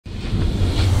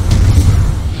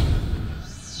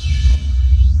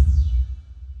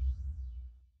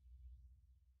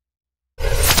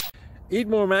Eat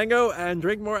more mango and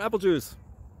drink more apple juice.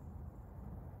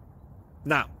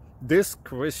 Now, this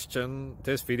video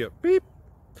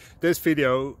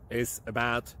is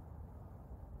about,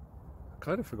 I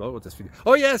kind of forgot what this video.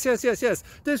 Oh yes.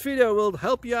 This video will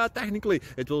help you out technically.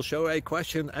 It will show a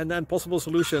question and then possible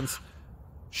solutions.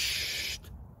 Shh.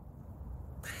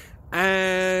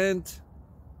 And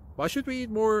why should we eat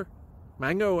more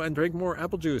mango and drink more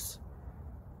apple juice?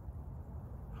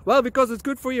 Well, because it's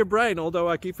good for your brain, although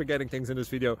I keep forgetting things in this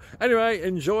video. Anyway,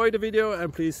 enjoy the video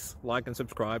and please like and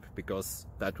subscribe, because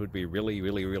that would be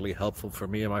really helpful for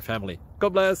me and my family.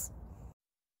 God bless!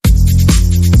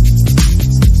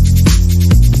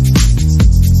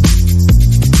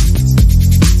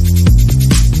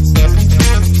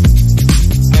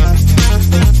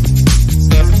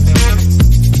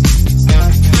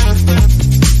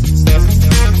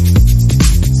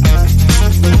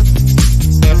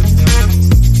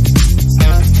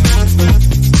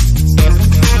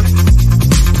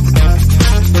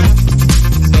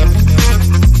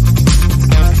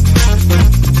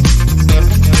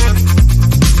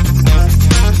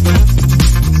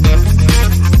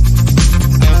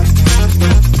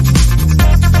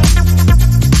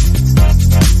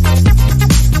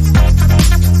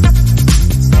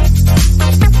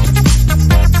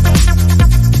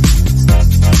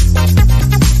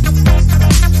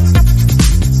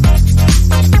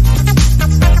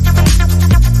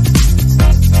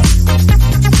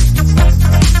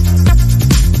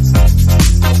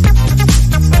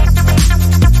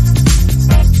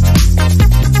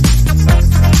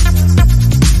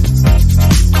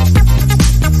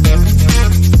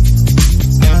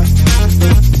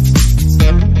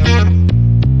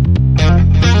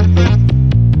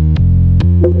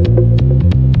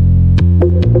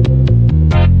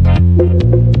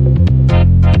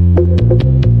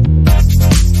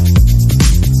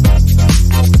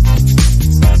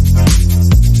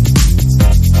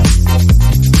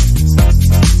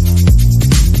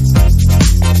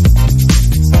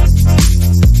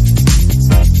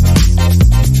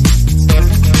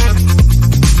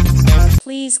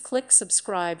 Please click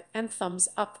subscribe and thumbs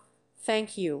up.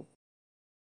 Thank you.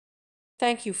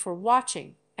 Thank you for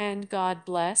watching, and God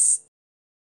bless.